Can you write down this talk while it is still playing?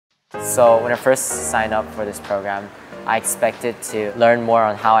So when I first signed up for this program, I expected to learn more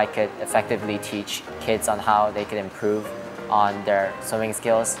on how I could effectively teach kids on how they could improve on their swimming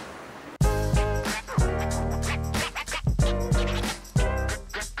skills.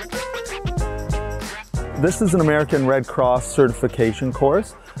 This is an American Red Cross certification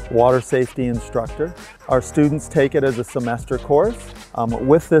course, Water Safety Instructor. Our students take it as a semester course.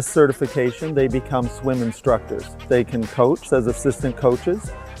 With this certification, they become swim instructors. They can coach as assistant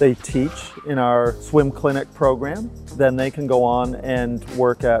coaches. They teach in our swim clinic program. Then they can go on and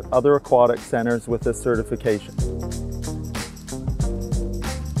work at other aquatic centers with this certification.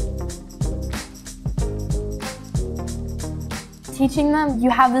 Teaching them,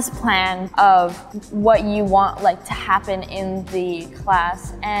 you have this plan of what you want to happen in the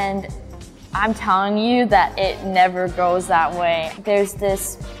class, and I'm telling you that it never goes that way. There's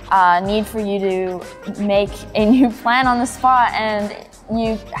this need for you to make a new plan on the spot, and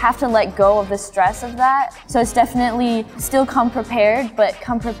you have to let go of the stress of that. So it's definitely still come prepared, but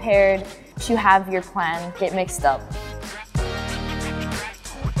come prepared to have your plan get mixed up.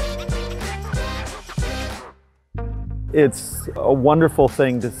 It's a wonderful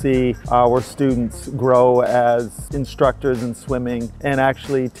thing to see our students grow as instructors in swimming and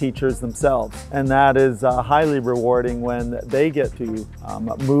actually teachers themselves. And that is highly rewarding when they get to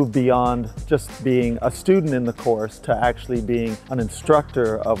move beyond just being a student in the course to actually being an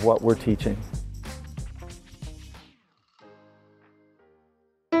instructor of what we're teaching.